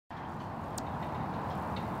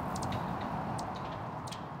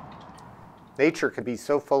Nature can be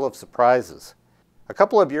so full of surprises. A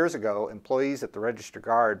couple of years ago, employees at the Register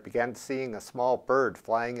Guard began seeing a small bird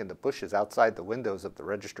flying in the bushes outside the windows of the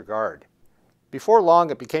Register Guard. Before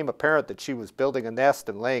long, it became apparent that she was building a nest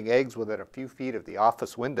and laying eggs within a few feet of the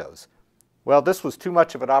office windows. Well, this was too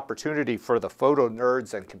much of an opportunity for the photo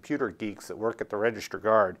nerds and computer geeks that work at the Register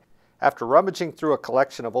Guard. After rummaging through a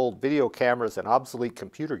collection of old video cameras and obsolete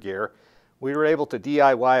computer gear, we were able to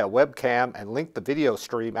DIY a webcam and link the video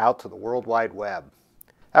stream out to the World Wide Web.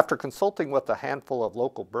 After consulting with a handful of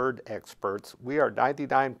local bird experts, we are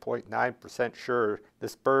 99.9% sure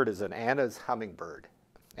this bird is an Anna's hummingbird.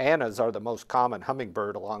 Annas are the most common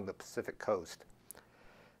hummingbird along the Pacific coast.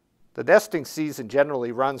 The nesting season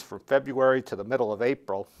generally runs from February to the middle of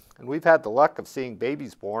April, and we've had the luck of seeing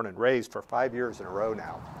babies born and raised for 5 years in a row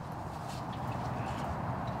now.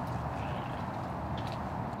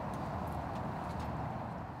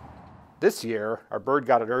 This year, our bird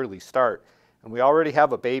got an early start, and we already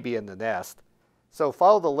have a baby in the nest. So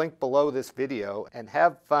follow the link below this video and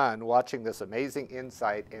have fun watching this amazing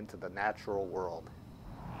insight into the natural world.